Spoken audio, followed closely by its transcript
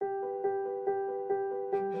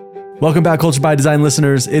Welcome back, Culture by Design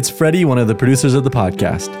listeners. It's Freddie, one of the producers of the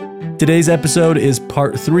podcast. Today's episode is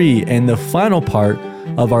part 3 and the final part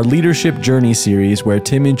of our Leadership Journey series where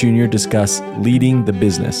Tim and Junior discuss leading the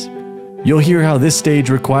business. You'll hear how this stage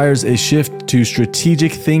requires a shift to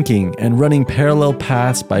strategic thinking and running parallel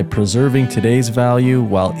paths by preserving today's value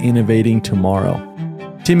while innovating tomorrow.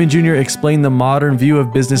 Tim and Junior explain the modern view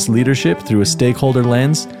of business leadership through a stakeholder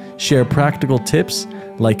lens, share practical tips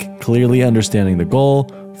like clearly understanding the goal,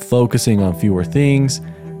 focusing on fewer things,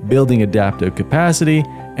 building adaptive capacity,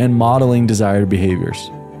 and modeling desired behaviors.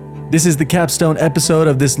 This is the capstone episode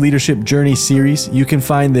of this Leadership Journey series. You can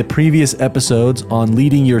find the previous episodes on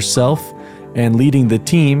leading yourself and leading the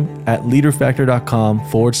team at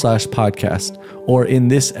leaderfactor.com/podcast or in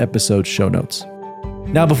this episode's show notes.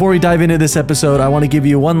 Now, before we dive into this episode, I want to give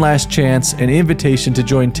you one last chance, an invitation to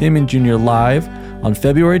join Tim and Junior live on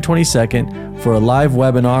February 22nd for a live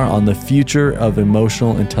webinar on the future of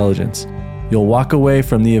emotional intelligence. You'll walk away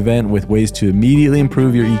from the event with ways to immediately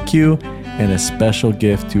improve your EQ and a special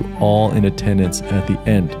gift to all in attendance at the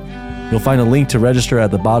end. You'll find a link to register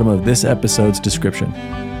at the bottom of this episode's description.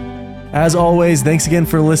 As always, thanks again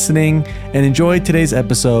for listening and enjoy today's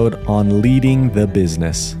episode on leading the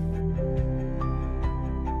business.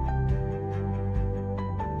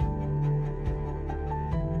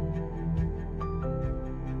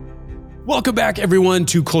 Welcome back, everyone,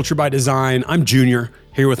 to Culture by Design. I'm Junior,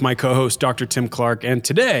 here with my co-host, Dr. Tim Clark, and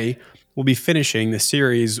today we'll be finishing the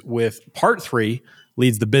series with part 3,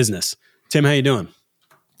 Leads the Business. Tim, how you doing?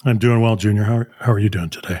 I'm doing well, Junior. How are you doing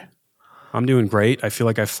today? I'm doing great. I feel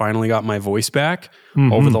like I finally got my voice back.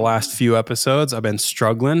 Over the last few episodes, I've been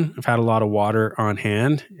struggling. I've had a lot of water on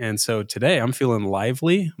hand, and so today I'm feeling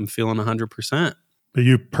lively. I'm feeling 100%. But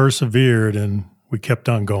you persevered, and we kept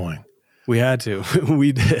on going. We had to.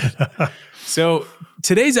 We did. So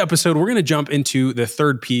today's episode, we're going to jump into the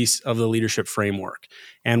third piece of the leadership framework.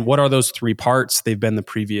 And what are those 3 parts? They've been the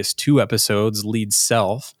previous 2 episodes. Leads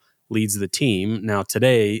self, leads the team. Now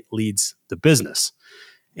today, leads the business.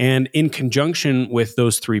 And in conjunction with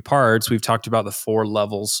those 3 parts, we've talked about the 4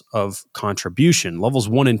 levels of contribution. Levels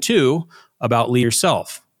 1 and 2 about lead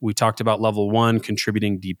yourself. We talked about level 1,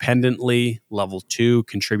 contributing dependently. Level 2,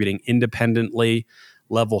 contributing independently.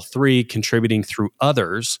 Level 3, contributing through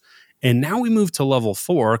others. And now we move to level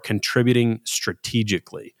 4, contributing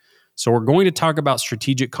strategically. So we're going to talk about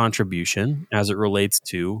strategic contribution as it relates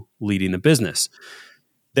to leading the business.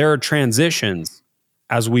 There are transitions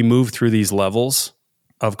as we move through these levels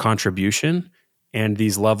of contribution and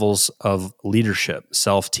these levels of leadership,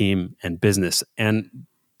 self, team, and business. And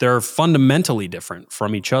they're fundamentally different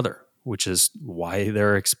from each other, which is why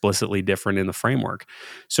they're explicitly different in the framework.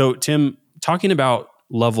 So Tim, talking about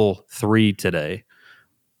level 3 today,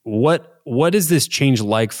 what is this change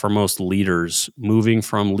like for most leaders moving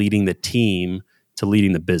from leading the team to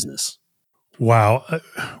leading the business? Wow.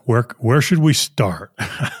 Where should we start?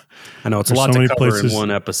 I know it's a lot to cover in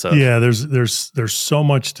one episode. Yeah, there's so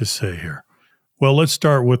much to say here. Well, let's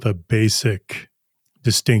start with a basic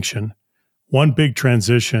distinction. One big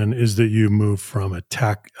transition is that you move from a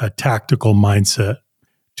tactical mindset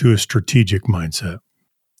to a strategic mindset.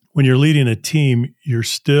 When you're leading a team,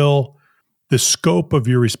 the scope of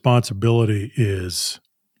your responsibility is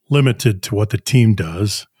limited to what the team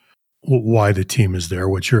does, why the team is there,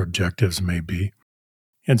 what your objectives may be.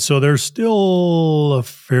 And so there's still a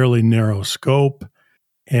fairly narrow scope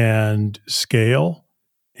and scale.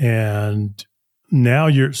 And now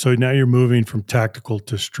you're moving from tactical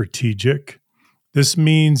to strategic. This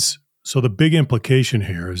means, so the big implication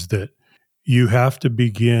here is that you have to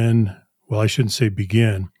begin, well, I shouldn't say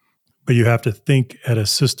begin, but you have to think at a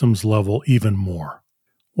systems level even more.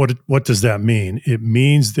 What does that mean? It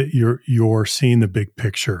means that you're seeing the big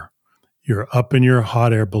picture. You're up in your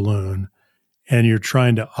hot air balloon and you're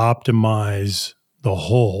trying to optimize the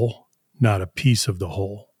whole, not a piece of the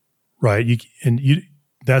whole, right?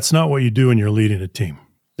 That's not what you do when you're leading a team.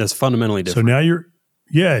 That's fundamentally different. So now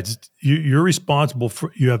you're responsible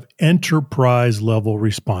for, you have enterprise level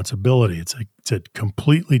responsibility. It's a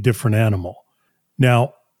completely different animal.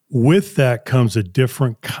 Now, with that comes a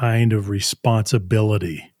different kind of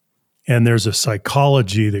responsibility. And there's a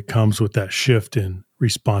psychology that comes with that shift in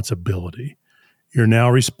responsibility. You're now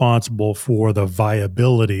responsible for the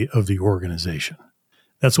viability of the organization.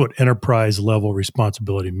 That's what enterprise level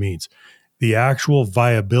responsibility means. The actual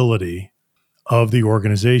viability of the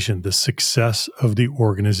organization, the success of the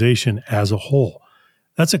organization as a whole.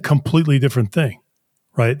 That's a completely different thing,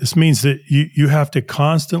 right? This means that you have to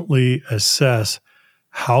constantly assess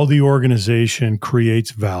how the organization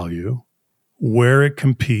creates value, where it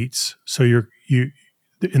competes. So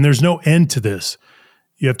and there's no end to this.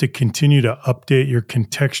 You have to continue to update your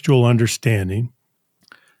contextual understanding.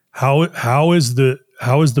 How is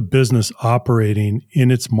the business operating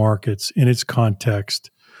in its markets, in its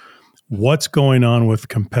context? What's going on with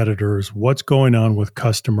competitors? What's going on with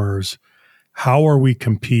customers? How are we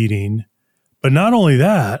competing? But not only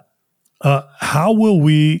that, how will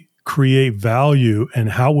we create value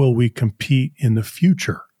and how will we compete in the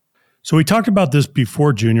future? So we talked about this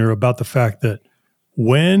before, Junior, about the fact that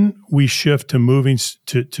when we shift to moving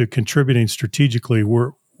to contributing strategically,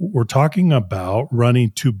 we're talking about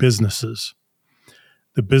running two businesses,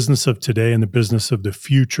 the business of today and the business of the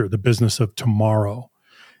future, the business of tomorrow.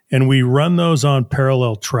 And we run those on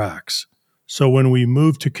parallel tracks. So when we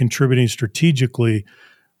move to contributing strategically,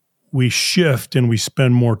 we shift and we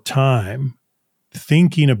spend more time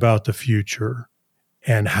thinking about the future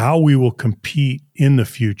and how we will compete in the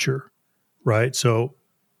future, right? So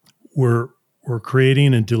we're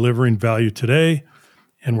creating and delivering value today,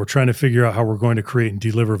 and we're trying to figure out how we're going to create and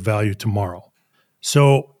deliver value tomorrow.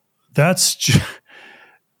 So that's just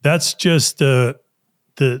the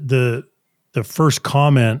first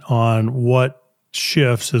comment on what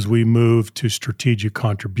shifts as we move to strategic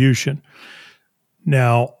contribution.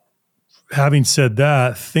 Now, having said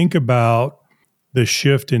that, think about the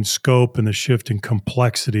shift in scope and the shift in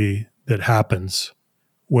complexity that happens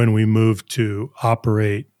when we move to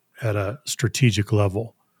operate at a strategic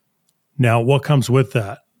level. Now, what comes with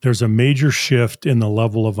that? There's a major shift in the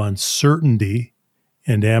level of uncertainty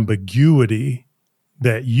and ambiguity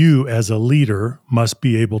that you as a leader must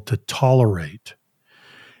be able to tolerate.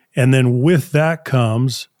 And then with that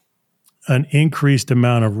comes an increased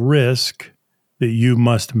amount of risk that you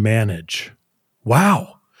must manage.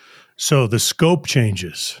 Wow. So the scope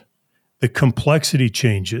changes, the complexity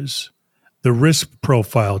changes, the risk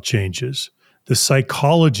profile changes, the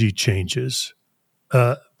psychology changes,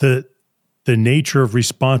 the nature of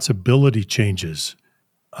responsibility changes.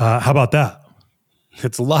 How about that?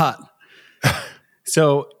 It's a lot.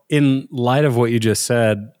 So in light of what you just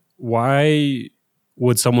said, why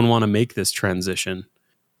would someone want to make this transition?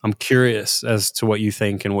 I'm curious as to what you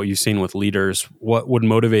think and what you've seen with leaders. What would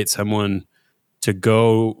motivate someone to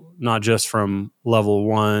go not just from level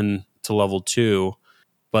 1 to level 2,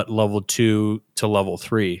 but level 2 to level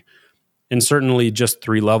 3? And certainly just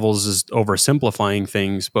 3 levels is oversimplifying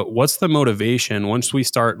things, but what's the motivation once we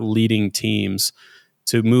start leading teams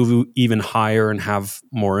to move even higher and have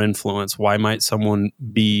more influence? Why might someone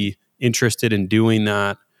be interested in doing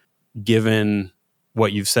that given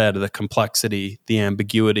what you've said, the complexity, the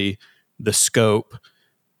ambiguity, the scope?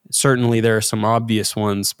 Certainly there are some obvious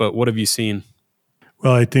ones, but what have you seen?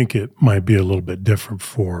 Well, I think it might be a little bit different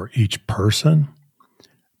for each person,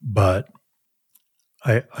 but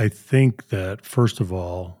I think that first of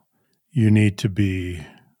all, you need to be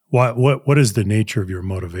what is the nature of your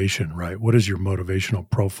motivation, right? What is your motivational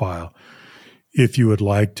profile if you would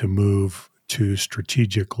like to move to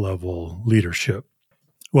strategic level leadership?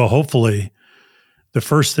 Well, hopefully, the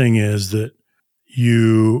first thing is that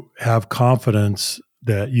you have confidence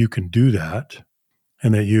that you can do that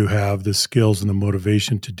and that you have the skills and the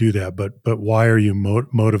motivation to do that. But why are you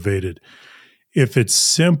motivated? If it's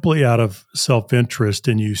simply out of self-interest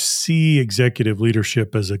and you see executive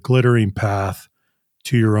leadership as a glittering path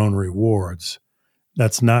to your own rewards,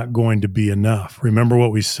 that's not going to be enough. Remember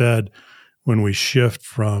what we said when we shift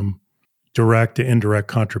from direct to indirect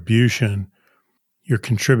contribution, you're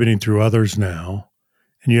contributing through others now,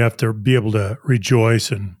 and you have to be able to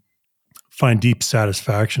rejoice and find deep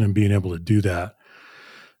satisfaction in being able to do that.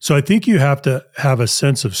 So I think you have to have a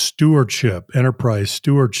sense of stewardship, enterprise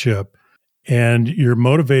stewardship, and you're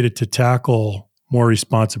motivated to tackle more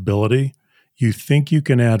responsibility. You think you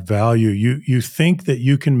can add value. You think that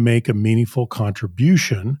you can make a meaningful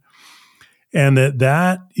contribution, and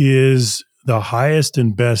that is the highest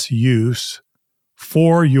and best use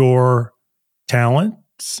for your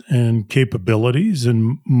talents and capabilities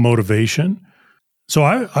and motivation. So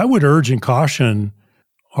I would urge and caution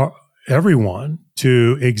everyone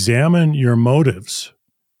to examine your motives,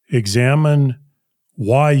 examine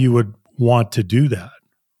why you would want to do that,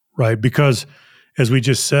 right? Because as we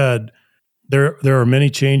just said, there are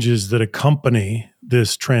many changes that accompany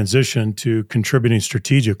this transition to contributing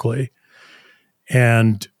strategically.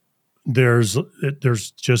 And there's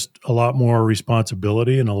just a lot more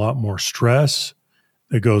responsibility and a lot more stress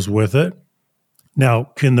that goes with it. Now,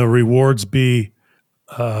 can the rewards be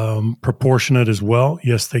proportionate as well?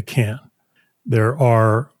 Yes, they can. There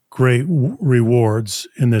are great rewards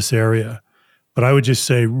in this area. But I would just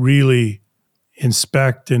say really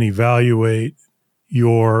inspect and evaluate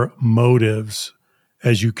your motives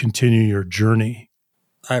as you continue your journey.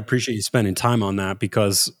 I appreciate you spending time on that,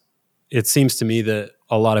 because it seems to me that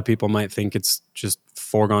a lot of people might think it's just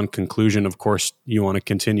foregone conclusion. Of course, you want to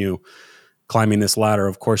continue climbing this ladder.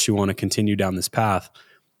 Of course, you want to continue down this path.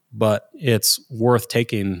 But it's worth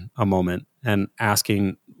taking a moment and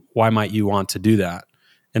asking, why might you want to do that?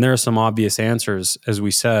 And there are some obvious answers, as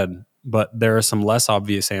we said, but there are some less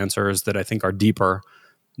obvious answers that I think are deeper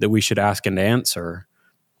that we should ask and answer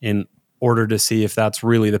in order to see if that's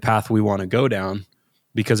really the path we want to go down,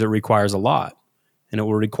 because it requires a lot. And it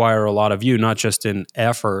will require a lot of you, not just in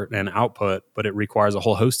effort and output, but it requires a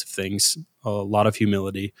whole host of things, a lot of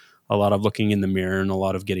humility, a lot of looking in the mirror, and a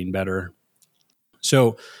lot of getting better.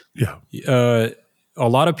 So a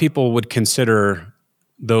lot of people would consider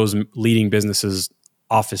those leading businesses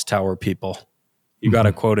office tower people. You got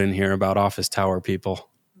a quote in here about office tower people.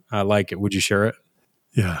 I like it. Would you share it?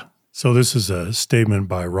 Yeah. So this is a statement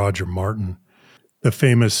by Roger Martin, the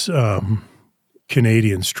famous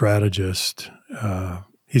Canadian strategist.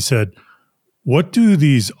 He said, "What do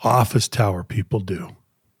these office tower people do?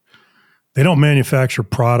 They don't manufacture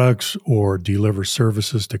products or deliver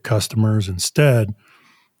services to customers. Instead,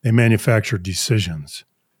 they manufacture decisions.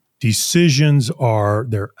 Decisions are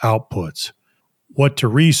their outputs. What to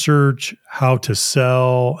research, how to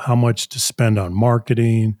sell, how much to spend on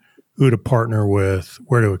marketing, who to partner with,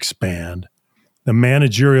 where to expand. The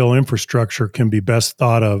managerial infrastructure can be best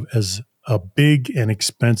thought of as a big and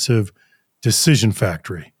expensive decision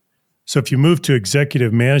factory. So if you move to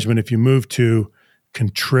executive management, if you move to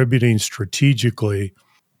contributing strategically,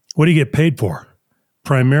 what do you get paid for?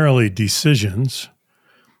 Primarily decisions,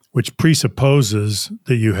 which presupposes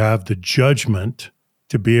that you have the judgment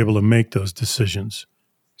to be able to make those decisions.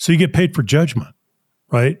 So you get paid for judgment,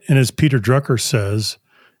 right? And as Peter Drucker says,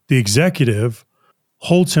 the executive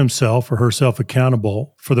holds himself or herself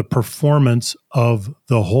accountable for the performance of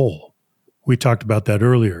the whole. We talked about that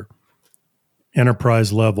earlier.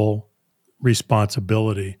 Enterprise level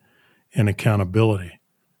responsibility and accountability.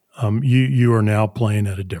 You are now playing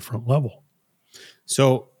at a different level.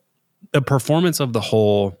 So the performance of the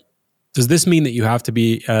whole, does this mean that you have to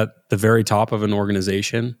be at the very top of an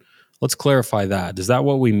organization? Let's clarify that. Is that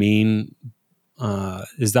what we mean?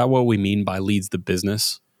 Is that what we mean by leads the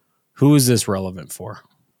business? Who is this relevant for?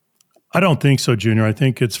 I don't think so, Junior. I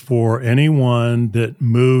think it's for anyone that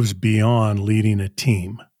moves beyond leading a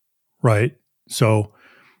team, right? So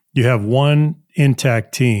you have one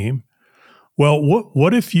intact team. Well,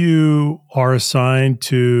 what if you are assigned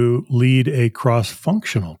to lead a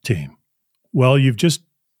cross-functional team? Well, you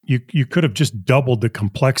could have just doubled the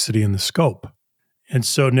complexity and the scope. And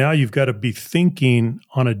so now you've got to be thinking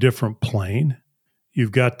on a different plane.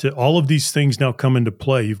 You've got to, all of these things now come into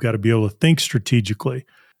play. You've got to be able to think strategically.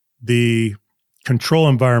 The control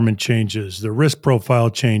environment changes, the risk profile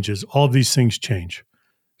changes, all of these things change.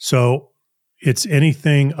 So it's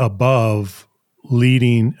anything above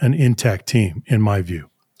leading an intact team, in my view.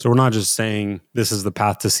 So we're not just saying this is the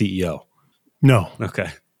path to CEO. No. Okay.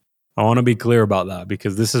 I want to be clear about that,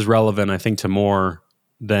 because this is relevant, I think, to more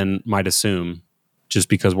than might assume, just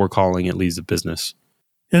because we're calling it leads of business.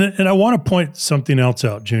 And I want to point something else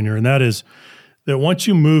out, Junior, and that is that once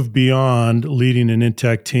you move beyond leading an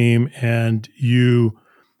intact team and you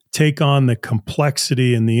take on the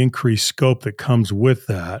complexity and the increased scope that comes with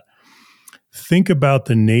that, think about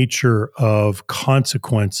the nature of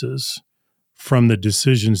consequences from the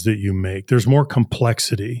decisions that you make. There's more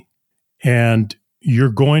complexity, and you're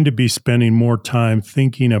going to be spending more time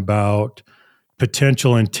thinking about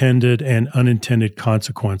potential intended and unintended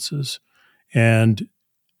consequences. And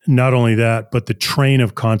not only that, but the train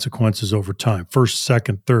of consequences over time, first,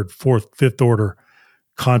 second, third, fourth, fifth order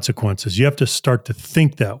consequences. You have to start to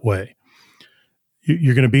think that way.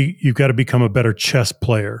 You've got to become a better chess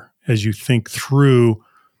player as you think through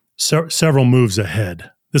several moves ahead.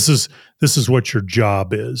 This is what your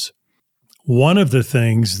job is. One of the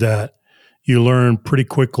things that you learn pretty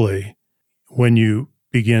quickly when you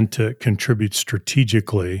begin to contribute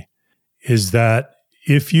strategically is that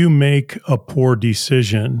if you make a poor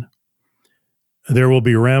decision, there will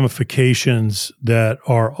be ramifications that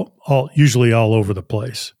are usually all over the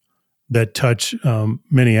place, that touch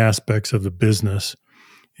many aspects of the business,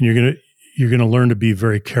 and you're gonna learn to be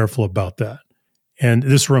very careful about that. And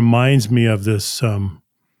this reminds me of this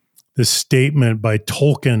this statement by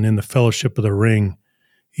Tolkien in the Fellowship of the Ring.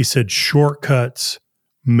 He said, "Shortcuts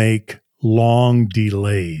make long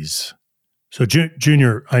delays." So,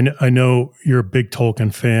 Junior, I know you're a big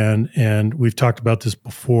Tolkien fan, and we've talked about this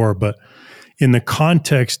before, but in the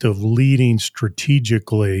context of leading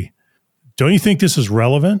strategically, don't you think this is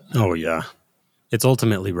relevant? Oh, yeah. It's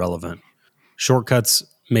ultimately relevant. Shortcuts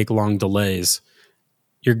make long delays.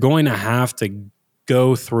 you're going to have to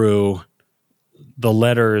go through the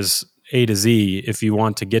letters A to Z if you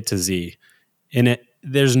want to get to Z. And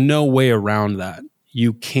there's no way around that.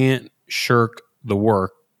 You can't shirk the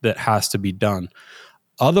work that has to be done.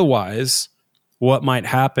 Otherwise, what might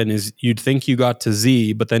happen is you'd think you got to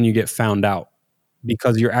Z, but then you get found out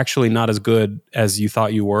because you're actually not as good as you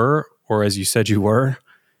thought you were or as you said you were.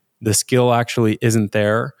 The skill actually isn't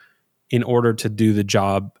there in order to do the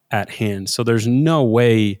job at hand. So there's no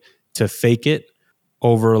way to fake it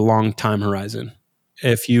over a long time horizon.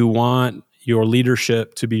 If you want your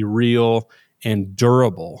leadership to be real and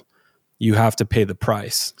durable, you have to pay the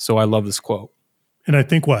price. So I love this quote. And I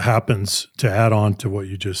think what happens, to add on to what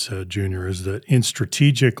you just said, Junior, is that in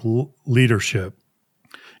strategic leadership,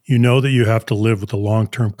 you know that you have to live with the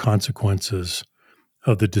long-term consequences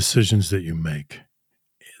of the decisions that you make.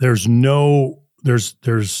 There's no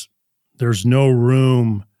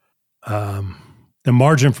room. The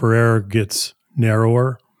margin for error gets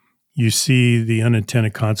narrower. You see the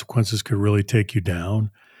unintended consequences could really take you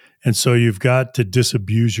down. And so you've got to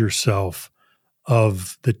disabuse yourself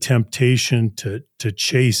of the temptation to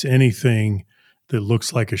chase anything that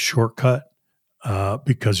looks like a shortcut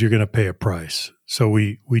because you're going to pay a price. So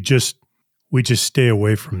we just stay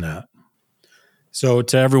away from that. So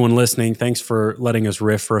to everyone listening, thanks for letting us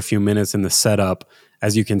riff for a few minutes in the setup.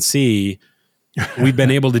 As you can see, we've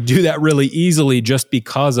been able to do that really easily just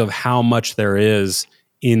because of how much there is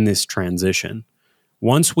in this transition.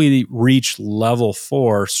 Once we reach level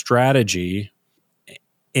 4, strategy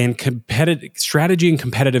and competitive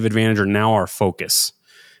advantage are now our focus.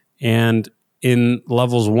 And in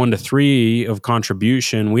levels 1 to 3 of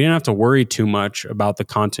contribution, we didn't have to worry too much about the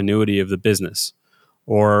continuity of the business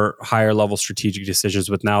or higher level strategic decisions,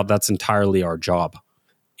 but now that's entirely our job.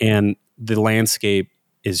 And the landscape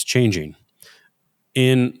is changing.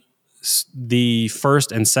 In the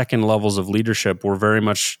first and second levels of leadership, we're very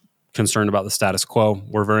much concerned about the status quo.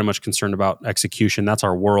 We're very much concerned about execution. That's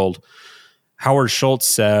our world. Howard Schultz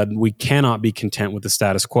said, we cannot be content with the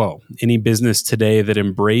status quo. Any business today that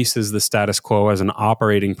embraces the status quo as an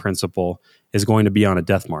operating principle is going to be on a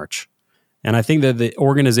death march. And I think that the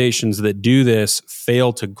organizations that do this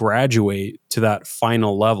fail to graduate to that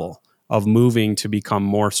final level of moving to become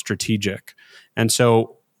more strategic. And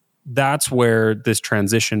so that's where this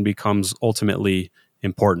transition becomes ultimately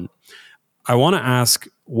important. I want to ask,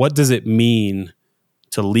 what does it mean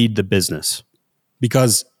to lead the business?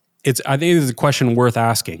 Because I think it's a question worth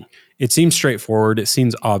asking. It seems straightforward. It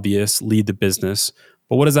seems obvious, lead the business.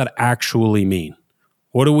 But what does that actually mean?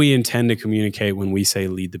 What do we intend to communicate when we say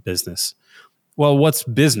lead the business? Well, what's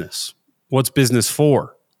business? What's business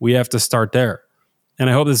for? We have to start there. And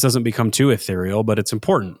I hope this doesn't become too ethereal, but it's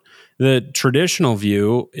important. The traditional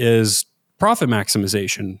view is profit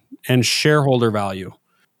maximization and shareholder value,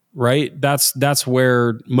 right? That's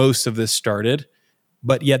where most of this started.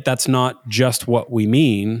 But yet that's not just what we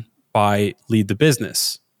mean by lead the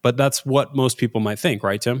business. But that's what most people might think,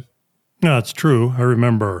 right, Tim? No, it's true. I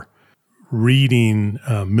remember reading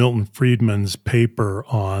Milton Friedman's paper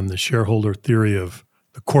on the shareholder theory of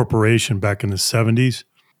the corporation back in the 70s.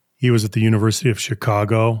 He was at the University of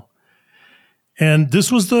Chicago. And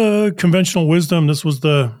this was the conventional wisdom. This was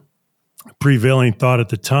the prevailing thought at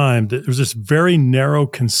the time. That there was this very narrow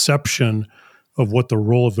conception of what the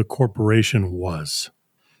role of the corporation was.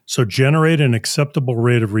 So generate an acceptable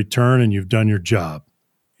rate of return and you've done your job.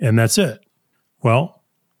 And that's it. Well,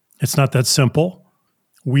 it's not that simple.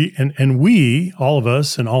 We, all of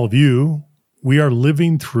us and all of you, we are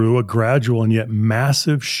living through a gradual and yet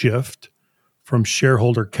massive shift from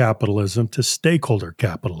shareholder capitalism to stakeholder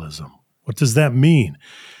capitalism. What does that mean?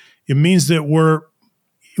 It means that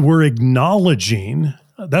we're acknowledging,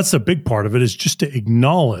 that's a big part of it, is just to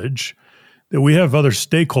acknowledge that we have other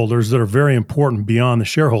stakeholders that are very important beyond the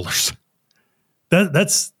shareholders.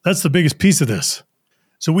 That's the biggest piece of this.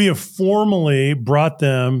 So we have formally brought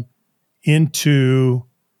them into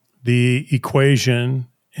the equation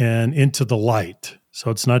and into the light.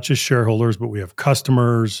 So it's not just shareholders, but we have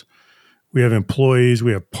customers, we have employees,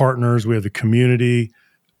 we have partners, we have the community,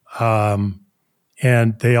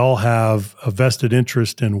 and they all have a vested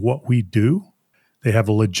interest in what we do. They have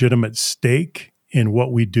a legitimate stake in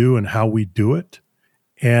what we do and how we do it.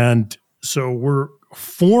 And so we're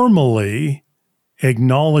formally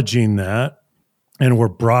acknowledging that, and we're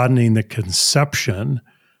broadening the conception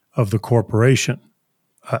of the corporation.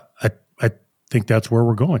 I think that's where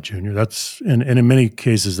we're going, Junior. And in many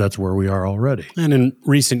cases, that's where we are already. And in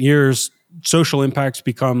recent years, social impact's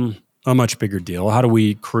become a much bigger deal. How do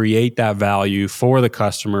we create that value for the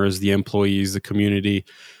customers, the employees, the community,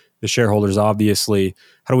 the shareholders, obviously?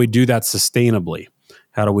 How do we do that sustainably?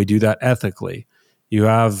 How do we do that ethically? You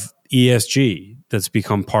have ESG that's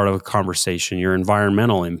become part of a conversation, your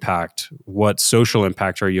environmental impact, what social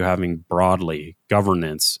impact are you having broadly,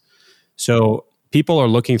 governance. So people are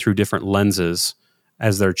looking through different lenses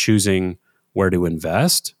as they're choosing where to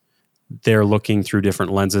invest. They're looking through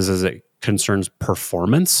different lenses as it concerns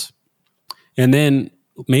performance. And then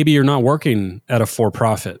maybe you're not working at a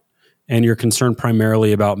for-profit and you're concerned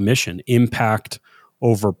primarily about mission, impact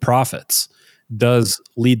over profits. Does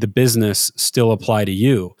lead the business still apply to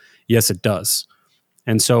you? Yes, it does.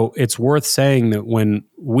 And so it's worth saying that when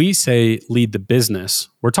we say lead the business,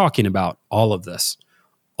 we're talking about all of this.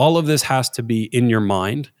 All of this has to be in your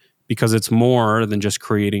mind because it's more than just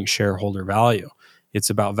creating shareholder value. It's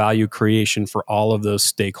about value creation for all of those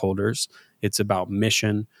stakeholders. It's about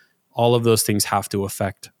mission. All of those things have to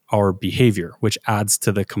affect our behavior, which adds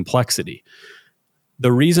to the complexity.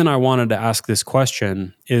 The reason I wanted to ask this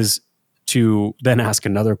question is to then ask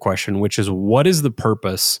another question, which is, what is the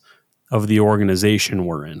purpose of the organization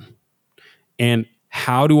we're in? And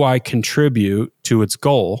how do I contribute to its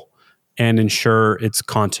goal and ensure its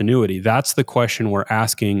continuity? That's the question we're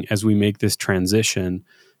asking as we make this transition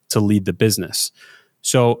to lead the business.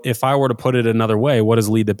 So if I were to put it another way, what does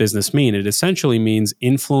lead the business mean? It essentially means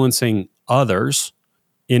influencing others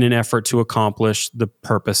in an effort to accomplish the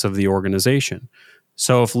purpose of the organization.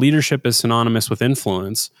 So if leadership is synonymous with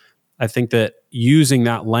influence, I think that using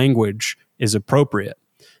that language is appropriate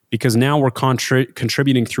because now we're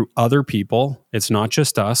contributing through other people. It's not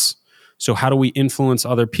just us. So how do we influence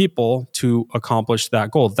other people to accomplish that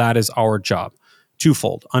goal? That is our job.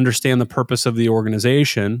 Twofold: understand the purpose of the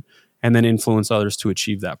organization and then influence others to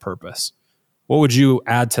achieve that purpose. What would you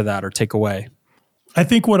add to that or take away? I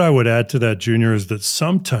think what I would add to that, Junior, is that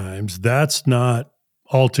sometimes that's not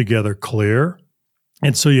altogether clear.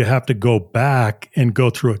 And so you have to go back and go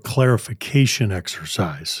through a clarification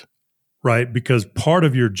exercise, right? Because part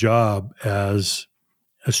of your job as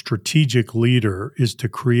a strategic leader is to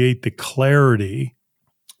create the clarity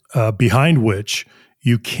behind which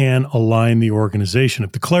you can align the organization.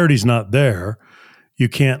 If the clarity is not there, you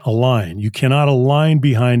can't align. You cannot align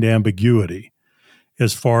behind ambiguity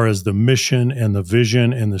as far as the mission and the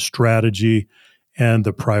vision and the strategy and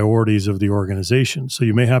the priorities of the organization. So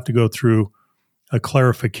you may have to go through a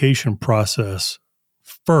clarification process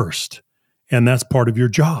first. And that's part of your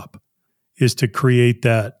job, is to create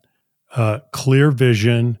that clear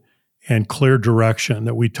vision and clear direction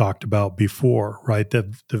that we talked about before, right?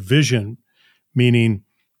 The vision, meaning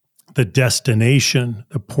the destination,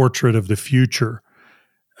 the portrait of the future,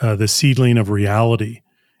 the seedling of reality,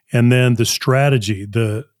 and then the strategy,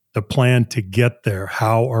 the plan to get there.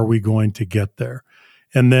 How are we going to get there?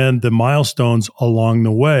 And then the milestones along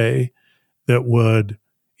the way that would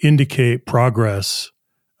indicate progress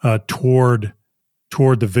toward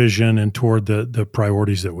the vision and toward the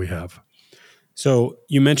priorities that we have. So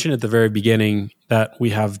you mentioned at the very beginning that we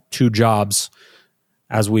have two jobs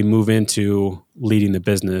as we move into leading the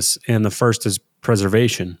business. And the first is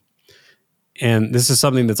preservation. And this is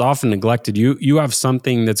something that's often neglected. You have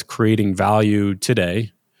something that's creating value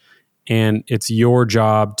today, and it's your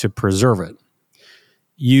job to preserve it.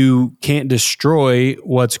 You can't destroy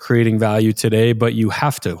what's creating value today, but you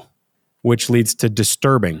have to, which leads to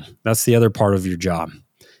disturbing. That's the other part of your job,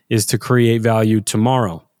 is to create value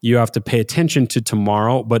tomorrow. You have to pay attention to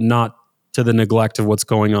tomorrow, but not to the neglect of what's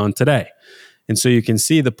going on today. And so you can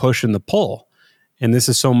see the push and the pull. And this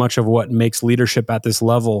is so much of what makes leadership at this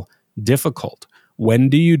level difficult. When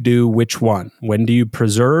do you do which one? When do you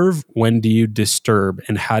preserve? When do you disturb?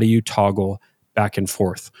 And how do you toggle back and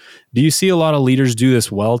forth? Do you see a lot of leaders do this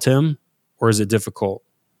well, Tim, or is it difficult?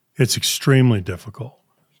 It's extremely difficult.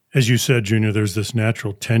 As you said, Junior, there's this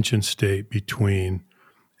natural tension state between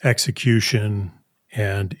execution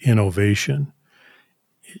and innovation.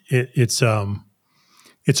 It's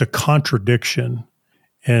a contradiction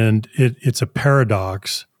and it's a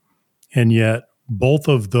paradox, and yet both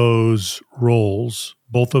of those roles,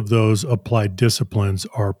 both of those applied disciplines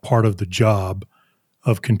are part of the job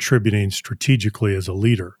of contributing strategically as a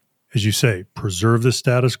leader. As you say, preserve the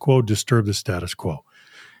status quo, disturb the status quo.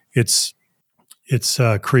 It's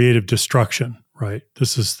creative destruction, right?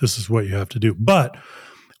 This is what you have to do. But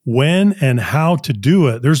when and how to do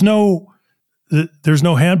it, there's no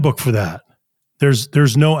handbook for that.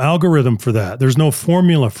 There's no algorithm for that. There's no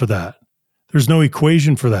formula for that. There's no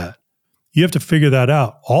equation for that. You have to figure that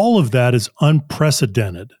out. All of that is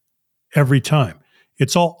unprecedented every time.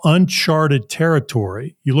 It's all uncharted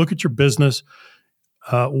territory. You look at your business,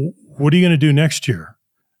 what are you going to do next year?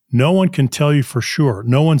 No one can tell you for sure.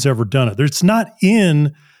 No one's ever done it. It's not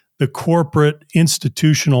in the corporate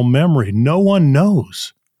institutional memory. No one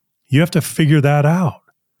knows. You have to figure that out.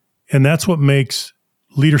 And that's what makes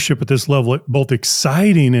leadership at this level both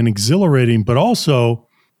exciting and exhilarating, but also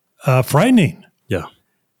frightening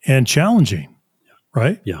and challenging,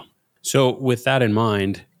 right? Yeah. So with that in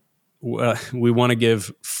mind, we want to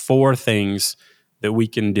give 4 things that we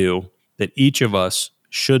can do, that each of us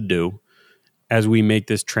should do as we make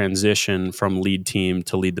this transition from lead team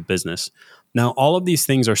to lead the business. Now, all of these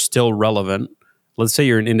things are still relevant. Let's say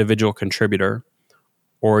you're an individual contributor,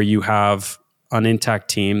 or you have an intact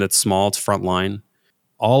team that's small, it's frontline.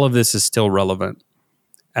 All of this is still relevant.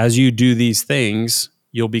 As you do these things,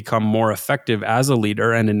 you'll become more effective as a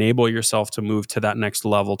leader and enable yourself to move to that next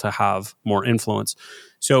level to have more influence.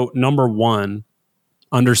 So, number 1,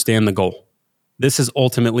 understand the goal. This is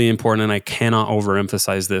ultimately important, and I cannot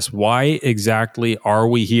overemphasize this. Why exactly are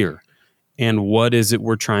we here? And what is it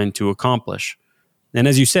we're trying to accomplish? And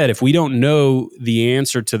as you said, if we don't know the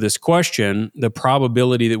answer to this question, the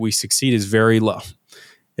probability that we succeed is very low.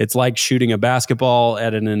 It's like shooting a basketball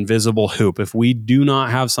at an invisible hoop. If we do not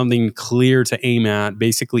have something clear to aim at,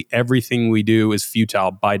 basically everything we do is futile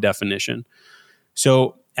by definition.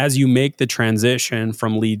 So as you make the transition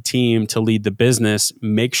from lead team to lead the business,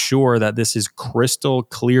 make sure that this is crystal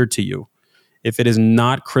clear to you. If it is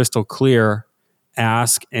not crystal clear,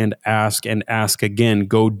 ask and ask and ask again.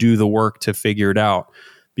 Go do the work to figure it out.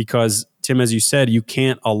 Because, Tim, as you said, you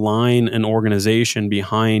can't align an organization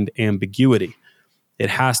behind ambiguity. It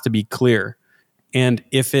has to be clear. And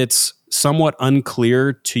if it's somewhat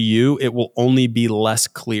unclear to you, it will only be less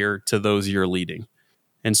clear to those you're leading.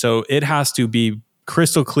 And so it has to be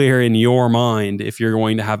crystal clear in your mind if you're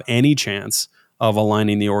going to have any chance of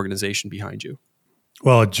aligning the organization behind you.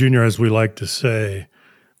 Well, Junior, as we like to say,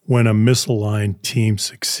 when a misaligned team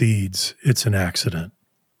succeeds, it's an accident.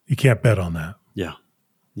 You can't bet on that. Yeah,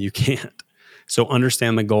 you can't. So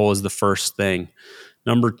understand the goal is the first thing.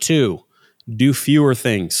 Number 2, do fewer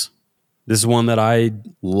things. This is one that I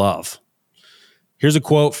love. Here's a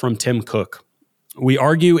quote from Tim Cook. We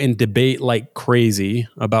argue and debate like crazy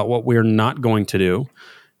about what we're not going to do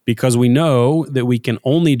because we know that we can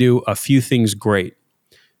only do a few things great.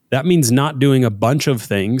 That means not doing a bunch of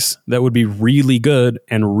things that would be really good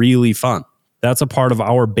and really fun. That's a part of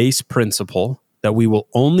our base principle that we will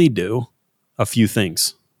only do a few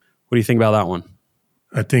things. What do you think about that one?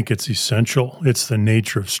 I think it's essential. It's the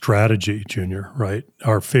nature of strategy, Junior, right?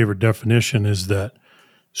 Our favorite definition is that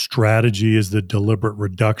strategy is the deliberate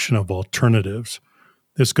reduction of alternatives.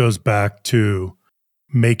 This goes back to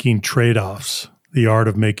making trade-offs, the art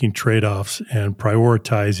of making trade-offs and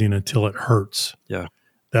prioritizing until it hurts. Yeah.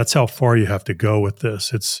 That's how far you have to go with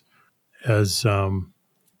this. It's as I'm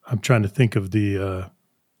trying to think of the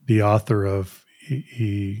author of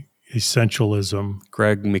Essentialism.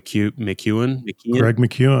 Greg McKeown. Greg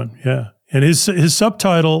McKeown, yeah. And his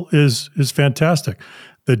subtitle is fantastic.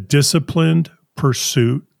 The Disciplined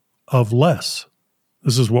Pursuit of Less.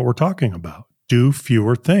 This is what we're talking about. Do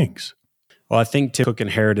fewer things. Well, I think Tim Cook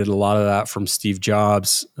inherited a lot of that from Steve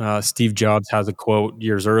Jobs. Steve Jobs has a quote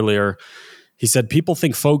years earlier. He said, people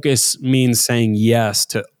think focus means saying yes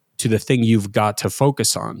to the thing you've got to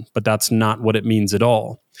focus on, but that's not what it means at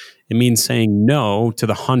all. It means saying no to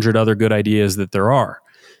the 100 other good ideas that there are.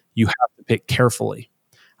 You have to pick carefully.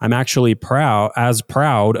 I'm actually proud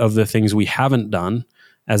of the things we haven't done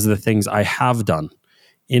as the things I have done.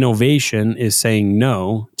 Innovation is saying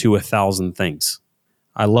no to 1,000 things.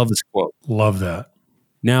 I love this quote. Love that.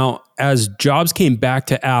 Now, as Jobs came back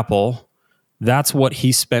to Apple, that's what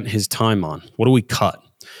he spent his time on. What do we cut?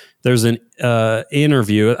 There's an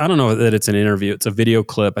interview. I don't know that it's an interview. It's a video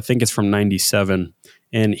clip. I think it's from 97.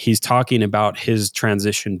 And he's talking about his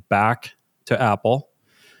transition back to Apple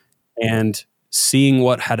and seeing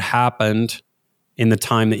what had happened in the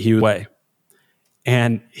time that he was away.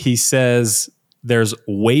 And he says, there's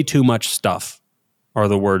way too much stuff, are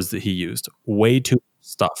the words that he used. Way too much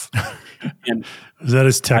stuff. And is that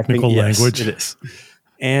his technical language? Yes, it is.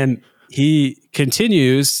 And he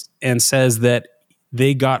continues and says that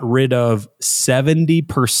they got rid of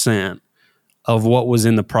 70% of what was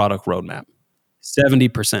in the product roadmap.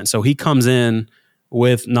 70%. So he comes in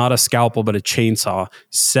with not a scalpel, but a chainsaw.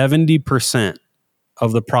 70%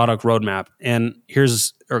 of the product roadmap. And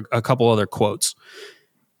here's a couple other quotes.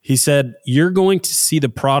 He said, you're going to see the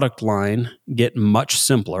product line get much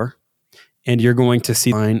simpler, and you're going to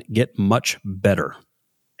see the line get much better.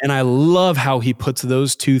 And I love how he puts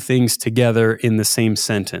those two things together in the same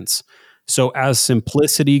sentence. So as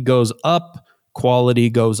simplicity goes up, quality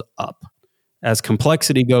goes up. As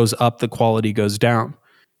complexity goes up, the quality goes down.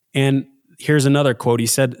 And here's another quote. He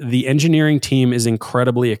said, "The engineering team is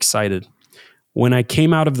incredibly excited. When I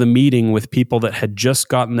came out of the meeting with people that had just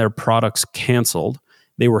gotten their products canceled,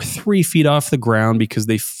 they were 3 feet off the ground because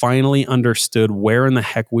they finally understood where in the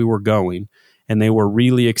heck we were going, and they were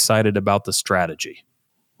really excited about the strategy."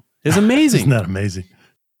 It's amazing. Isn't that amazing?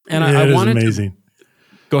 And it I is wanted amazing.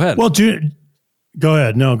 go ahead. Well, go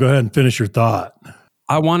ahead. No, go ahead and finish your thought.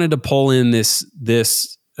 I wanted to pull in these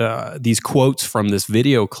quotes from this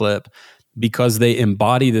video clip because they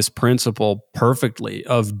embody this principle perfectly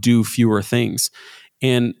of do fewer things.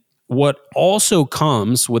 And what also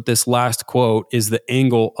comes with this last quote is the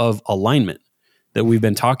angle of alignment that we've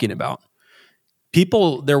been talking about.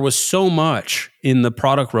 There was so much in the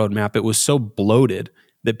product roadmap, it was so bloated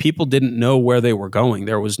that people didn't know where they were going.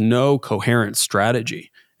 There was no coherent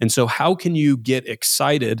strategy. And so how can you get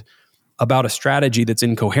excited about a strategy that's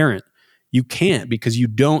incoherent? You can't, because you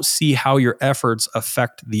don't see how your efforts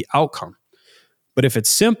affect the outcome. But if it's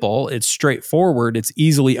simple, it's straightforward, it's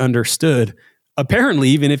easily understood, apparently,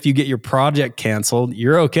 even if you get your project canceled,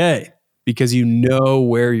 you're okay because you know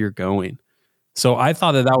where you're going. So I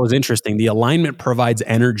thought that was interesting. The alignment provides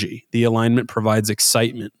energy. The alignment provides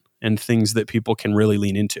excitement and things that people can really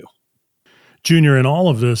lean into. Junior, in all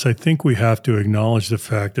of this, I think we have to acknowledge the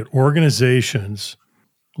fact that organizations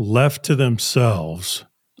left to themselves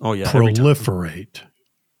proliferate.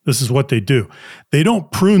 This is what they do. They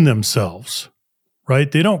don't prune themselves,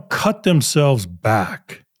 right? They don't cut themselves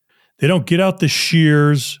back. They don't get out the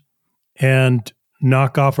shears and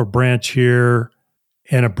knock off a branch here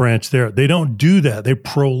and a branch there. They don't do that. They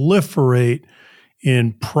proliferate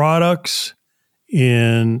in products,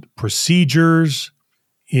 in procedures,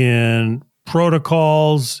 in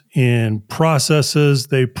protocols, in processes.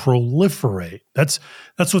 They proliferate. That's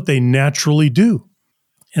what they naturally do.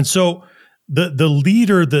 And so the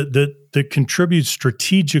leader that contributes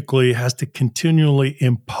strategically has to continually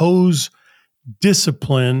impose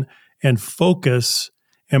discipline and focus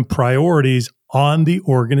and priorities on the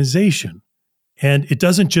organization. And it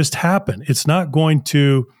doesn't just happen. It's not going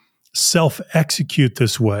to self-execute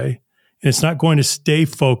this way. And it's not going to stay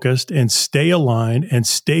focused and stay aligned and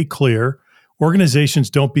stay clear. Organizations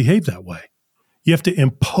don't behave that way. You have to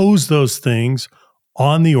impose those things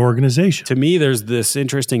on the organization. To me, there's this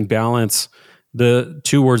interesting balance. The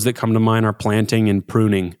two words that come to mind are planting and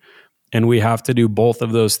pruning. And we have to do both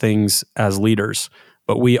of those things as leaders.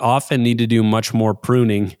 But we often need to do much more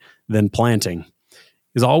pruning than planting.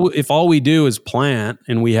 Because if all we do is plant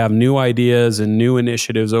and we have new ideas and new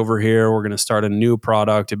initiatives over here, we're going to start a new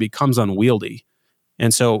product, it becomes unwieldy.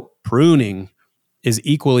 And so pruning is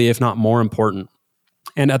equally, if not more important.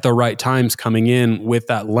 And at the right times coming in with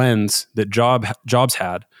that lens that Jobs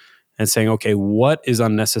had and saying, okay, what is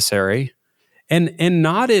unnecessary? And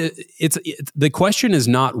not the question is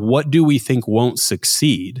not what do we think won't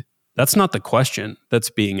succeed? That's not the question that's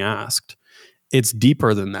being asked. It's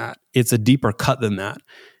deeper than that. It's a deeper cut than that.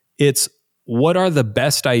 It's what are the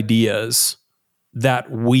best ideas that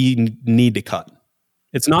we need to cut?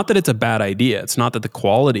 It's not that it's a bad idea. It's not that the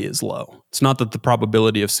quality is low. It's not that the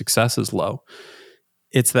probability of success is low.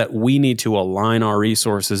 It's that we need to align our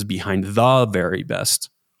resources behind the very best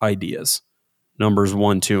ideas, numbers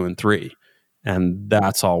 1, 2, and 3. And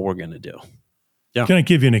that's all we're going to do. Yeah. Can I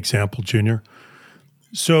give you an example, Junior?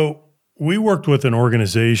 So we worked with an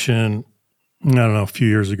organization, I don't know, a few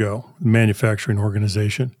years ago, a manufacturing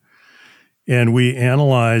organization, and we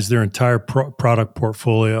analyzed their entire product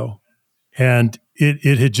portfolio, and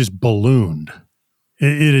it had just ballooned.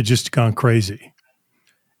 It had just gone crazy.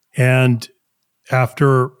 And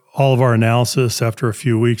after all of our analysis, after a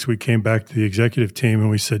few weeks, we came back to the executive team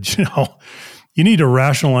and we said, you need to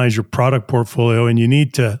rationalize your product portfolio and you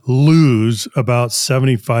need to lose about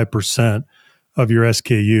 75% of your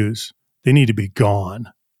SKUs. They need to be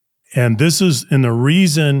gone. And the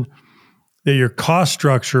reason that your cost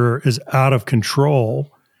structure is out of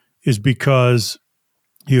control is because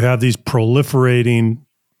you have this proliferating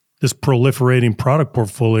product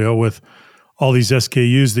portfolio with all these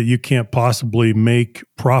SKUs that you can't possibly make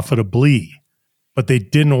profitably. But they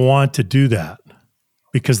didn't want to do that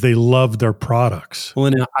because they loved their products. Well,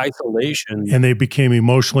 in isolation. And they became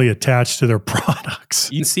emotionally attached to their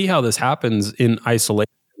products. You can see how this happens in isolation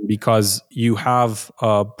because you have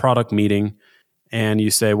a product meeting and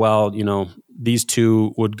you say, well, these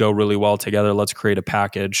two would go really well together. Let's create a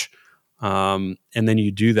package. And then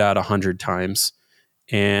you do that 100 times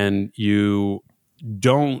and you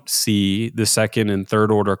don't see the second and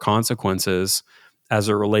third order consequences as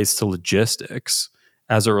it relates to logistics,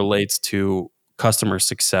 as it relates to customer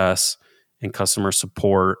success and customer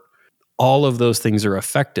support. all of those things are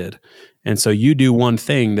affected. And so you do one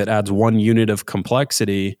thing that adds 1 unit of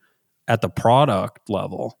complexity at the product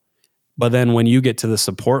level. But then when you get to the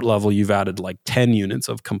support level, you've added like 10 units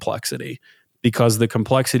of complexity, because the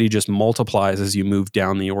complexity just multiplies as you move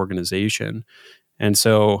down the organization. And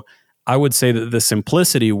so I would say that the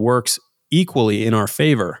simplicity works equally in our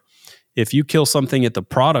favor. If you kill something at the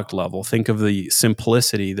product level, think of the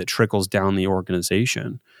simplicity that trickles down the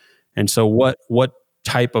organization. And so what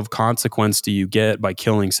type of consequence do you get by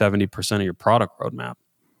killing 70% of your product roadmap,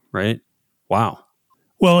 right? Wow.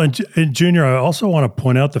 Well, and Junior, I also want to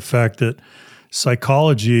point out the fact that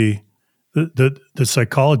psychology, the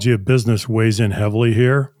psychology of business weighs in heavily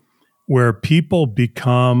here, where people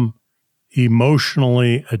become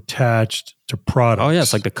emotionally attached to products. Oh yeah,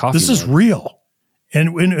 it's like the coffee. This is real.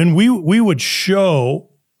 And we would show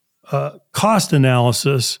cost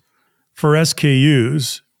analysis for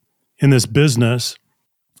SKUs in this business,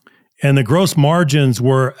 and the gross margins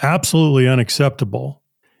were absolutely unacceptable.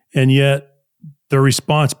 And yet the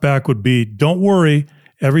response back would be, don't worry,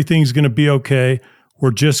 everything's going to be okay.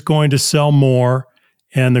 We're just going to sell more,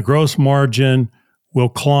 and the gross margin will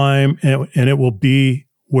climb, and it will be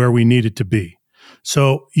where we need it to be.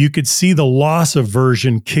 So you could see the loss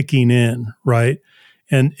aversion kicking in, right?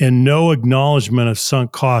 And no acknowledgement of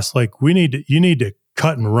sunk costs. Like you need to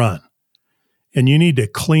cut and run, and you need to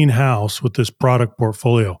clean house with this product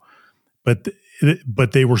portfolio.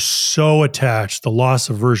 But they were so attached. The loss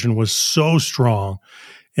aversion was so strong,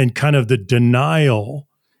 and kind of the denial,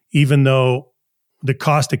 even though the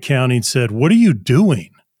cost accounting said, what are you doing?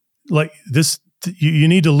 Like this, you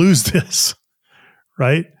need to lose this,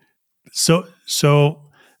 right? So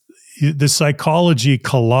the psychology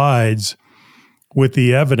collides with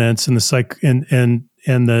the evidence, and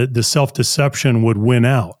the self-deception would win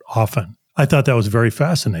out often. I thought that was very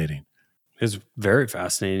fascinating. It's very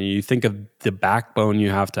fascinating. You think of the backbone you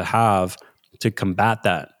have to combat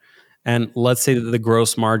that. And let's say that the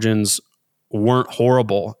gross margins weren't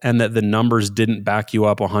horrible and that the numbers didn't back you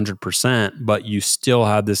up 100%, but you still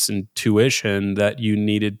had this intuition that you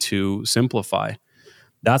needed to simplify.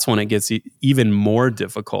 That's when it gets even more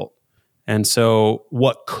difficult. And so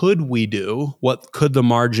what could we do? What could the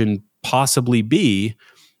margin possibly be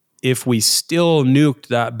if we still nuked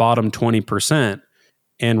that bottom 20%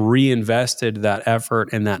 and reinvested that effort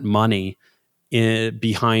and that money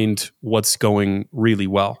behind what's going really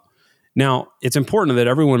well? Now, it's important that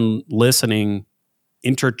everyone listening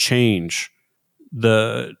interchange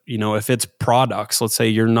if it's products, let's say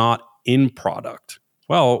you're not in product.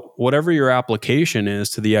 Well, whatever your application is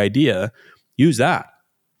to the idea, use that.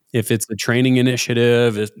 If it's the training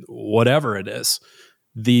initiative, whatever it is,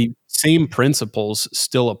 the same principles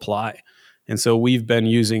still apply. And so we've been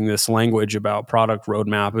using this language about product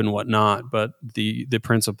roadmap and whatnot, but the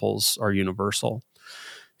principles are universal.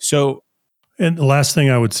 So, and the last thing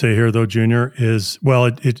I would say here, though, Junior, is, well,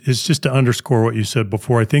 it's just to underscore what you said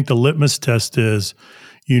before. I think the litmus test is,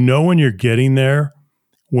 when you're getting there,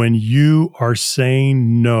 when you are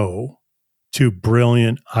saying no to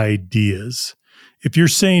brilliant ideas. If you're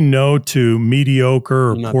saying no to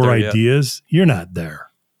mediocre or poor ideas, you're not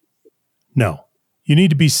there. No. You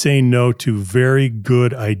need to be saying no to very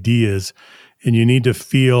good ideas, and you need to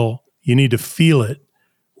feel it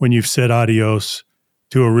when you've said adios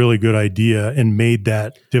to a really good idea and made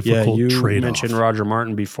that difficult trade-off. You mentioned Roger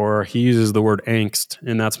Martin before. He uses the word angst,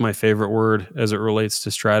 and that's my favorite word as it relates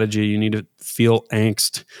to strategy. You need to feel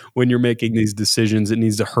angst when you're making these decisions. It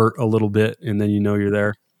needs to hurt a little bit, and then you're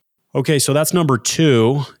there. Okay, so that's number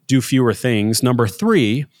 2, do fewer things. Number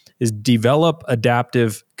 3 is develop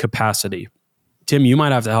adaptive capacity. Tim, you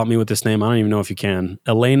might have to help me with this name. I don't even know if you can.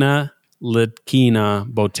 Elena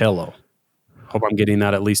Litkina Botello. Hope I'm getting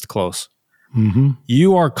that at least close. Mm-hmm.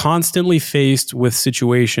 You are constantly faced with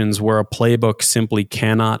situations where a playbook simply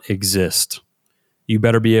cannot exist. You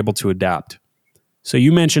better be able to adapt. So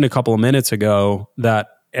you mentioned a couple of minutes ago that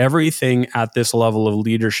everything at this level of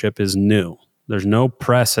leadership is new. There's no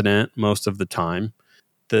precedent most of the time.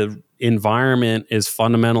 The environment is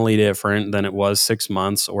fundamentally different than it was 6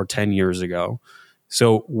 months or 10 years ago.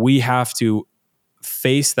 So we have to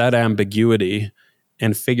face that ambiguity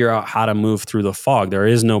and figure out how to move through the fog. There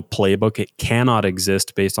is no playbook. It cannot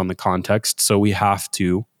exist based on the context. So we have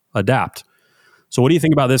to adapt. So what do you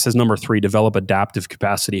think about this as number 3, develop adaptive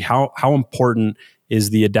capacity? How important is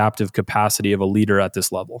the adaptive capacity of a leader at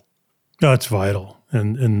this level? No, it's vital.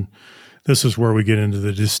 And this is where we get into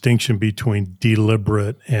the distinction between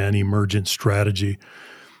deliberate and emergent strategy.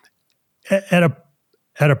 At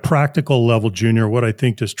a practical level, Junior, what I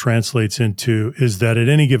think this translates into is that at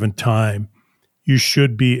any given time, you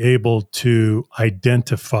should be able to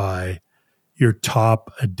identify your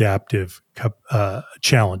top adaptive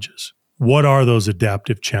challenges. What are those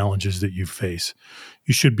adaptive challenges that you face?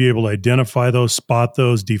 You should be able to identify those, spot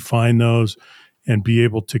those, define those, and be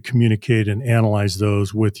able to communicate and analyze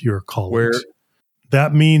those with your colleagues.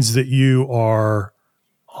 That means that you are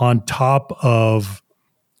on top of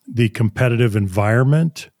the competitive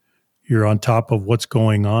environment. You're on top of what's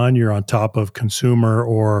going on. You're on top of consumer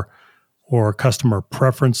or customer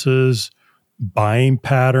preferences, buying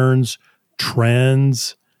patterns,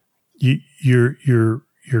 trends. You're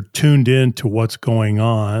tuned in to what's going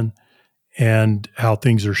on and how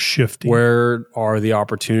things are shifting. Where are the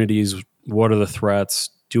opportunities? What are the threats?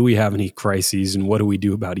 Do we have any crises? And what do we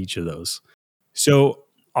do about each of those? So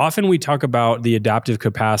often we talk about the adaptive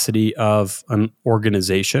capacity of an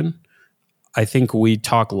organization. I think we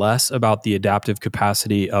talk less about the adaptive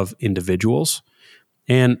capacity of individuals.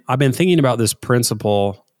 And I've been thinking about this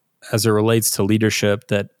principle as it relates to leadership,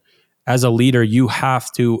 that as a leader, you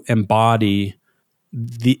have to embody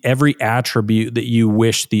every attribute that you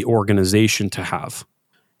wish the organization to have.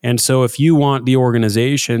 And so if you want the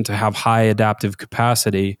organization to have high adaptive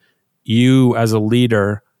capacity, you as a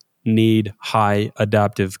leader need high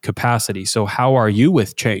adaptive capacity. So how are you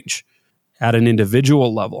with change at an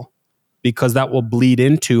individual level? Because that will bleed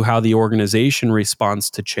into how the organization responds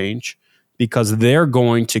to change, because they're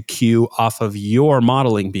going to cue off of your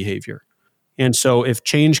modeling behavior. And so if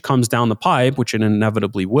change comes down the pipe, which it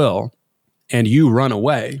inevitably will, and you run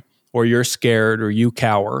away, or you're scared, or you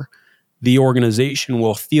cower, the organization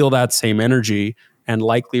will feel that same energy and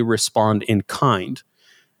likely respond in kind.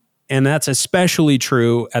 And that's especially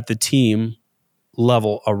true at the team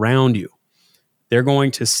level around you. They're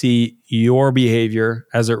going to see your behavior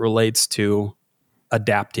as it relates to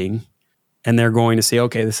adapting, and they're going to say,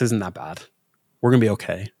 okay, this isn't that bad. We're going to be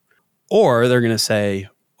okay. Or they're going to say,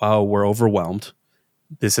 wow, we're overwhelmed.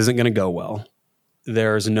 This isn't going to go well.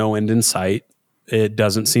 There's no end in sight. It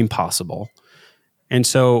doesn't seem possible. And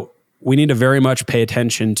so we need to very much pay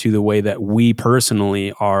attention to the way that we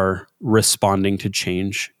personally are responding to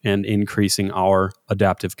change and increasing our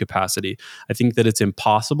adaptive capacity. I think that it's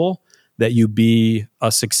impossible that you be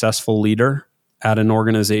a successful leader at an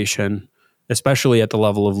organization, especially at the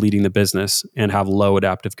level of leading the business, and have low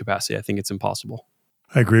adaptive capacity. I think it's impossible.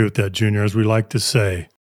 I agree with that, Junior. As we like to say,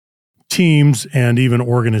 teams and even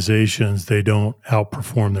organizations, they don't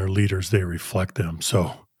outperform their leaders, they reflect them.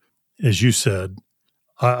 So as you said,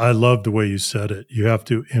 I love the way you said it. You have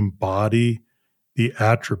to embody the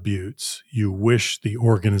attributes you wish the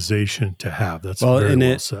organization to have. That's very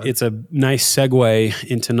well said. It's a nice segue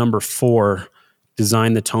into number 4,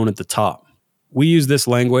 design the tone at the top. We use this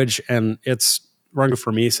language, and it's rung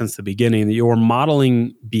for me since the beginning, that your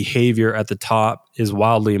modeling behavior at the top is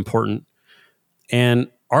wildly important.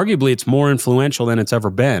 And arguably, it's more influential than it's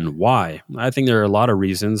ever been. Why? I think there are a lot of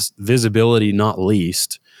reasons, visibility not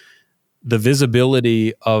least. The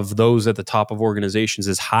visibility of those at the top of organizations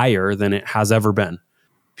is higher than it has ever been.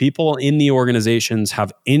 People in the organizations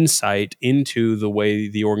have insight into the way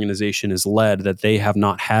the organization is led that they have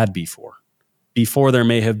not had before. Before, there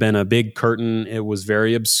may have been a big curtain. It was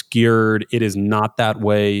very obscured. It is not that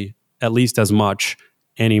way, at least as much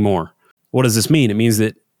anymore. What does this mean? It means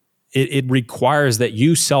that it requires that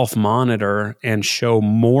you self-monitor and show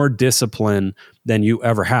more discipline than you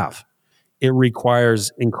ever have. It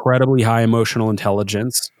requires incredibly high emotional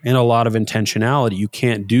intelligence and a lot of intentionality. You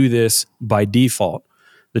can't do this by default.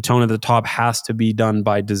 The tone at the top has to be done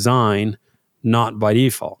by design, not by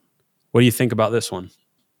default. What do you think about this one?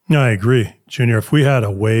 No, I agree, Junior. If we had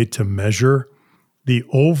a way to measure the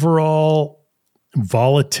overall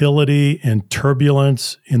volatility and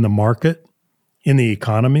turbulence in the market, in the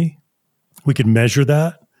economy, we could measure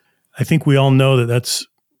that. I think we all know that that's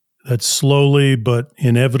slowly but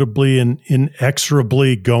inevitably and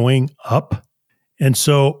inexorably going up. And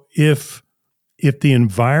so if the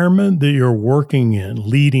environment that you're working in,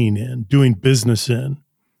 leading in, doing business in,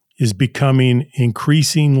 is becoming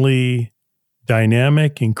increasingly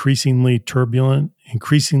dynamic, increasingly turbulent,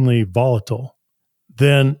 increasingly volatile,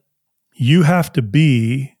 then you have to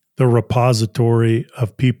be the repository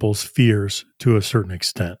of people's fears to a certain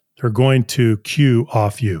extent. They're going to cue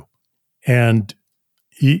off you. And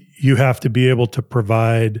you have to be able to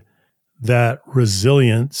provide that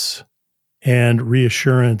resilience and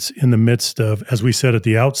reassurance in the midst of, as we said at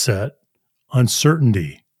the outset,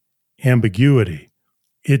 uncertainty, ambiguity.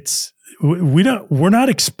 We're not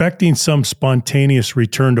expecting some spontaneous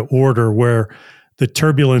return to order where the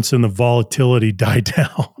turbulence and the volatility die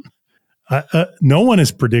down. No one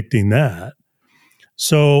is predicting that.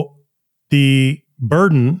 So the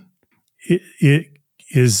burden it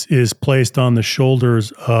is placed on the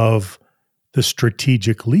shoulders of the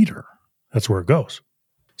strategic leader. That's where it goes.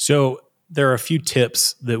 So there are a few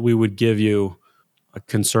tips that we would give you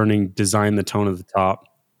concerning design the tone at the top.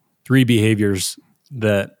 3 behaviors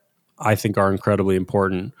that I think are incredibly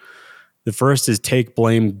important. The first is take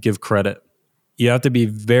blame, give credit. You have to be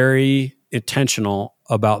very intentional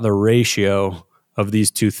about the ratio of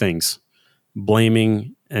these 2 things,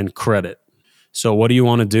 blaming and credit. So what do you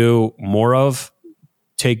want to do more of?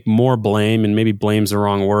 Take more blame, and maybe blame's the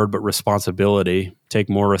wrong word, but responsibility. Take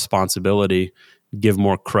more responsibility, give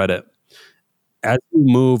more credit. As you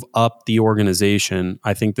move up the organization,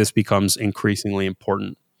 I think this becomes increasingly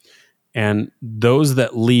important. And those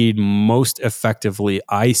that lead most effectively,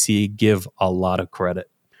 I see, give a lot of credit.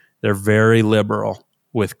 They're very liberal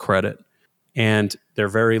with credit, and they're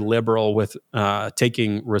very liberal with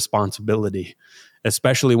taking responsibility,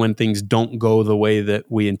 especially when things don't go the way that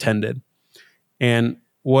we intended. And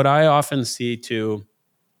what I often see too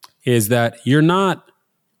is that you're not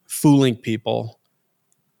fooling people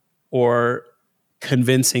or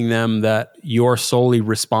convincing them that you're solely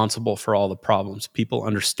responsible for all the problems. People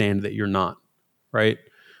understand that you're not, right?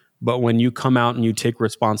 But when you come out and you take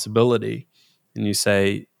responsibility and you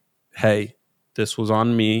say, hey, this was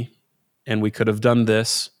on me and we could have done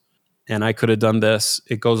this and I could have done this,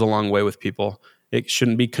 it goes a long way with people. It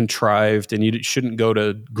shouldn't be contrived, and you shouldn't go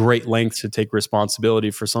to great lengths to take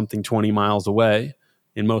responsibility for something 20 miles away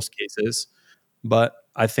in most cases. But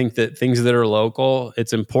I think that things that are local,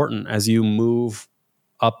 it's important as you move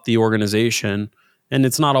up the organization, and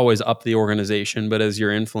it's not always up the organization, but as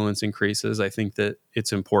your influence increases, I think that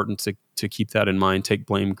it's important to keep that in mind, take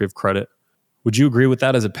blame, give credit. Would you agree with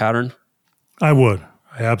that as a pattern? I would.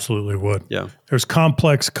 I absolutely would. Yeah. There's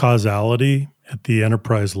complex causality at the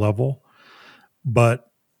enterprise level,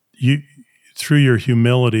 but you, through your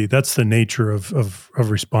humility, that's the nature of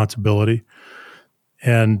responsibility.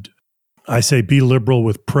 And I say be liberal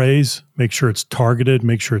with praise, make sure it's targeted,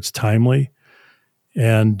 make sure it's timely.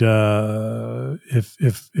 And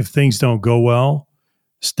if things don't go well,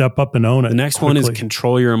 step up and own it. The next quickly. one is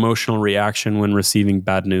control your emotional reaction when receiving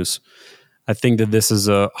bad news. I think that this is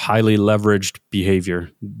a highly leveraged behavior.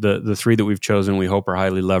 The 3 that we've chosen, we hope, are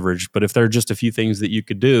highly leveraged. But if there are just a few things that you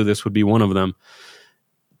could do, this would be one of them.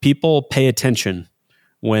 People pay attention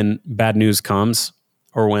when bad news comes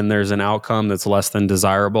or when there's an outcome that's less than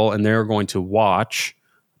desirable, and they're going to watch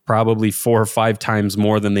probably 4 or 5 times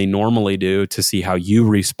more than they normally do to see how you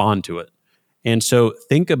respond to it. And so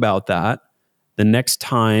think about that the next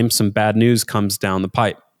time some bad news comes down the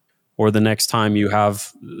pipe, or the next time you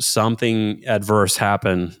have something adverse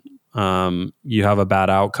happen, you have a bad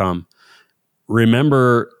outcome.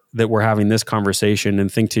 Remember that we're having this conversation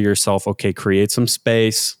and think to yourself, okay, create some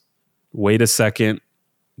space, wait a second,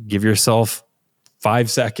 give yourself 5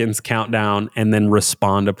 seconds, count down, and then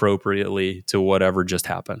respond appropriately to whatever just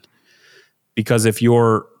happened. Because if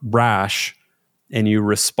you're rash and you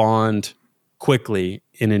respond quickly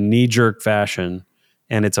in a knee-jerk fashion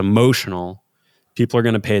and it's emotional, people are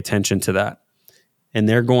going to pay attention to that. And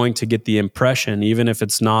they're going to get the impression, even if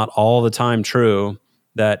it's not all the time true,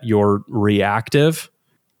 that you're reactive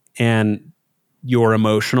and you're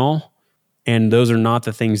emotional. And those are not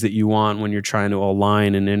the things that you want when you're trying to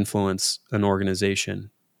align and influence an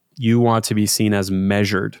organization. You want to be seen as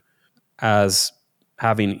measured, as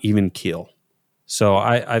having even keel. So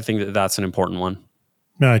I think that that's an important one.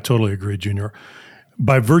 Yeah, I totally agree, Junior.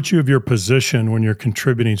 By virtue of your position, when you're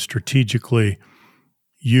contributing strategically,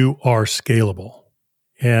 you are scalable.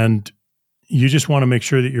 And you just want to make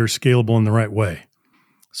sure that you're scalable in the right way.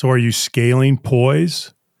 So are you scaling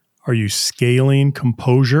poise? Are you scaling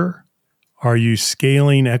composure? Are you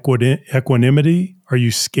scaling equanimity? Are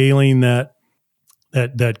you scaling that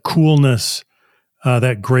coolness,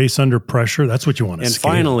 that grace under pressure? That's what you want to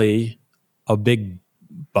scale. And finally, a big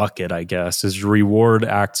bucket, I guess, is reward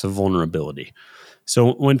acts of vulnerability.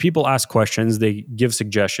 So when people ask questions, they give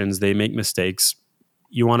suggestions, they make mistakes.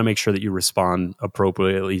 You want to make sure that you respond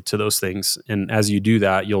appropriately to those things. And as you do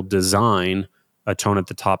that, you'll design a tone at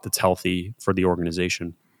the top that's healthy for the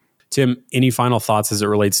organization. Tim, any final thoughts as it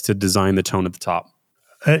relates to design the tone at the top?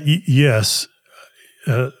 Yes.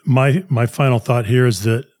 My final thought here is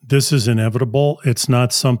that this is inevitable. It's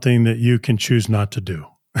not something that you can choose not to do.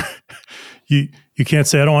 You can't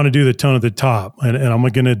say, I don't want to do the tone at the top, and I'm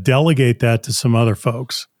going to delegate that to some other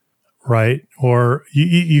folks, right? Or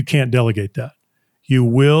you can't delegate that. You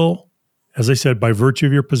will, as I said, by virtue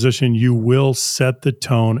of your position, you will set the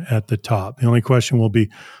tone at the top. The only question will be,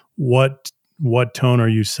 what tone are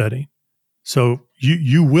you setting? So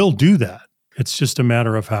you will do that. It's just a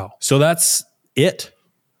matter of how. So that's it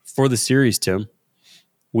for the series, Tim.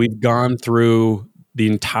 We've gone through the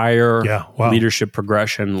entire leadership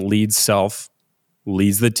progression: leads self,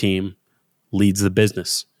 leads the team, leads the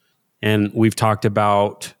business. And we've talked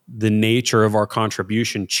about the nature of our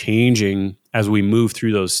contribution changing as we move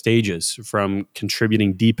through those stages, from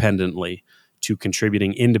contributing dependently to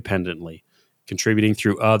contributing independently, contributing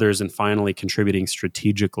through others, and finally contributing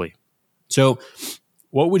strategically. So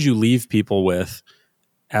what would you leave people with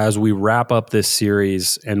as we wrap up this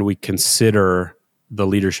series and we consider the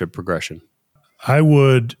leadership progression? I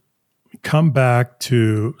would come back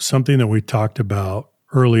to something that we talked about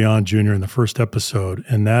early on, Junior, in the first episode,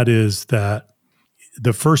 and that is that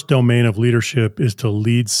the first domain of leadership is to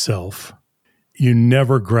lead self. You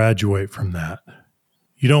never graduate from that.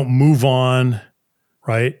 You don't move on,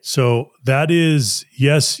 right? So that is,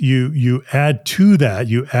 yes, you add to that,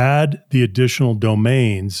 you add the additional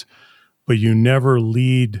domains, but you never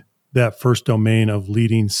lead that first domain of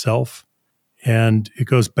leading self. And it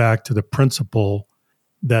goes back to the principle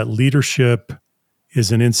that leadership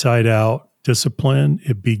is an inside-out discipline.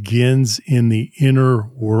 It begins in the inner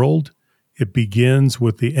world. It begins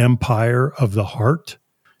with the empire of the heart,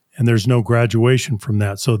 and there's no graduation from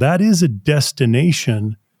that. So that is a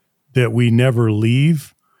destination that we never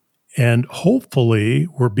leave, and hopefully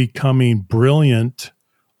we're becoming brilliant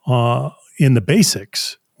in the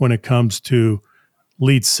basics when it comes to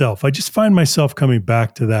lead self. I just find myself coming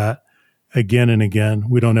back to that again and again.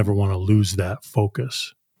 We don't ever want to lose that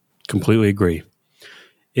focus. Completely agree.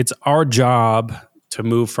 It's our job to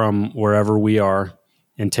move from wherever we are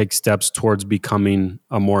and take steps towards becoming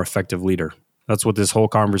a more effective leader. That's what this whole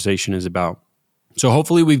conversation is about. So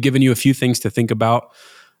hopefully we've given you a few things to think about,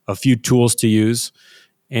 a few tools to use.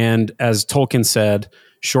 And as Tolkien said,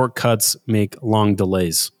 shortcuts make long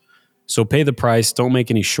delays. So pay the price. Don't make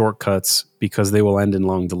any shortcuts because they will end in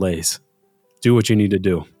long delays. Do what you need to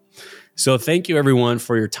do. So thank you, everyone,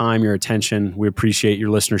 for your time, your attention. We appreciate your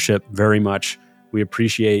listenership very much. We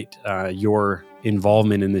appreciate your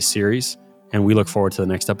involvement in this series, and we look forward to the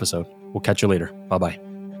next episode. We'll catch you later. Bye-bye.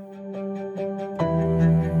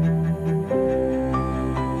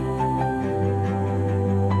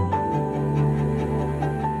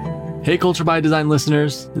 Hey, Culture by Design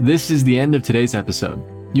listeners, this is the end of today's episode.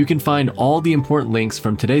 You can find all the important links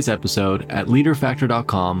from today's episode at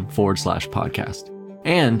leaderfactor.com/podcast.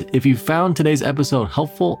 And if you found today's episode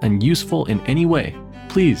helpful and useful in any way,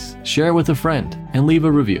 please share with a friend and leave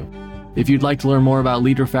a review. If you'd like to learn more about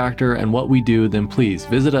Leader Factor and what we do, then please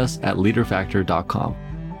visit us at leaderfactor.com.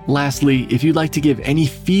 Lastly, if you'd like to give any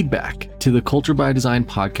feedback to the Culture by Design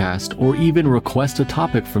podcast or even request a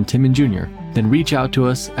topic from Tim and Junior, then reach out to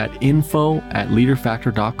us at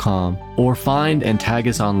info@leaderfactor.com or find and tag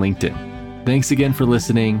us on LinkedIn. Thanks again for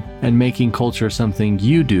listening and making culture something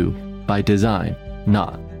you do by design,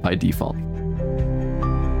 not by default.